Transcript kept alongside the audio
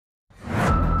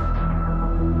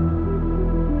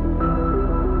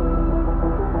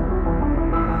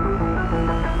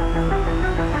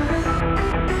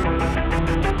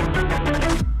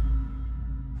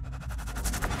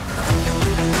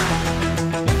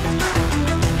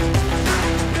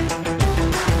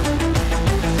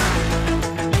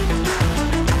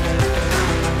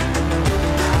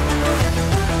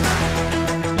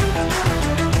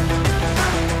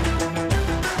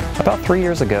3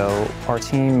 years ago, our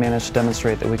team managed to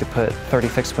demonstrate that we could put 30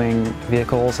 fixed-wing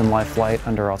vehicles in live flight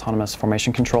under autonomous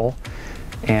formation control.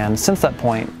 And since that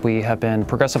point, we have been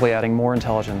progressively adding more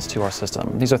intelligence to our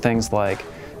system. These are things like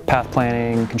path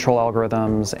planning, control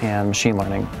algorithms, and machine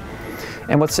learning.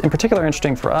 And what's in particular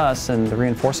interesting for us in the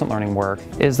reinforcement learning work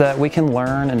is that we can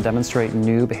learn and demonstrate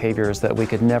new behaviors that we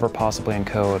could never possibly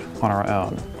encode on our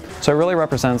own. So it really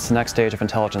represents the next stage of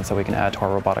intelligence that we can add to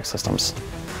our robotic systems.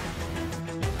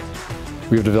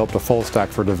 We have developed a full stack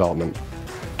for development.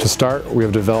 To start, we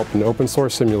have developed an open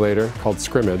source simulator called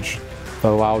Scrimmage that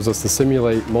allows us to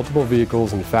simulate multiple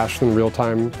vehicles in faster than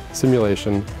real-time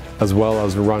simulation, as well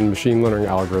as run machine learning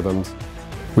algorithms.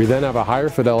 We then have a higher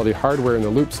fidelity hardware in the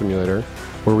loop simulator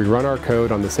where we run our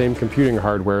code on the same computing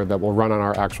hardware that will run on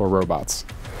our actual robots.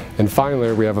 And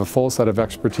finally, we have a full set of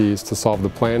expertise to solve the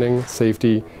planning,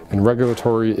 safety, and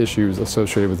regulatory issues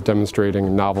associated with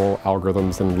demonstrating novel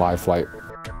algorithms in live flight.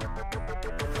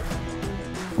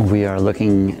 We are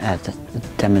looking at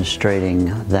demonstrating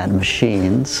that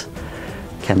machines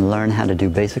can learn how to do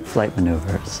basic flight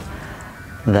maneuvers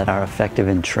that are effective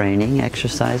in training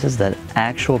exercises that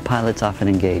actual pilots often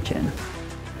engage in.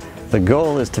 The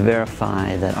goal is to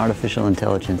verify that artificial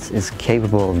intelligence is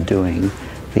capable of doing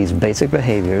these basic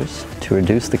behaviors to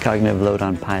reduce the cognitive load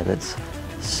on pilots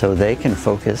so they can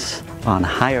focus on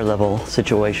higher level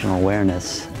situational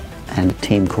awareness and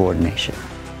team coordination.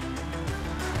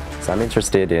 So I'm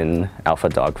interested in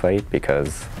AlphaDogfight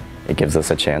because it gives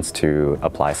us a chance to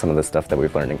apply some of the stuff that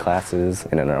we've learned in classes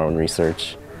and in our own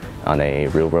research on a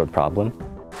real-world problem.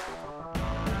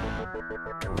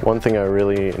 One thing I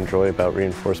really enjoy about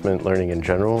reinforcement learning in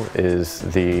general is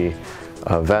the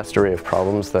vast array of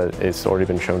problems that it's already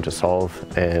been shown to solve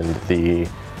and the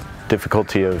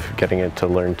difficulty of getting it to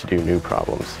learn to do new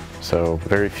problems. So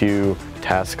very few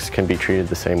tasks can be treated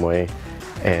the same way,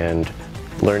 and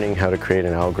learning how to create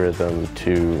an algorithm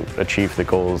to achieve the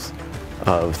goals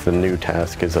of the new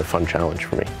task is a fun challenge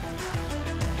for me.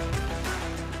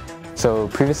 So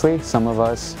previously, some of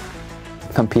us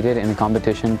competed in a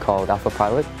competition called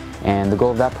AlphaPilot, and the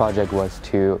goal of that project was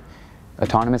to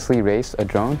autonomously race a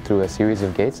drone through a series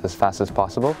of gates as fast as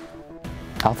possible.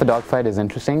 AlphaDogfight is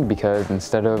interesting because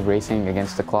instead of racing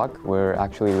against the clock, we're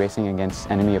actually racing against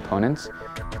enemy opponents.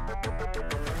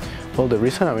 Well, the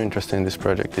reason I'm interested in this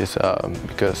project is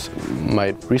because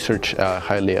my research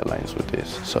highly aligns with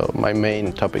this. So my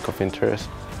main topic of interest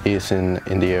is in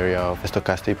the area of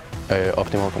stochastic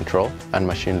optimal control and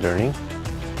machine learning.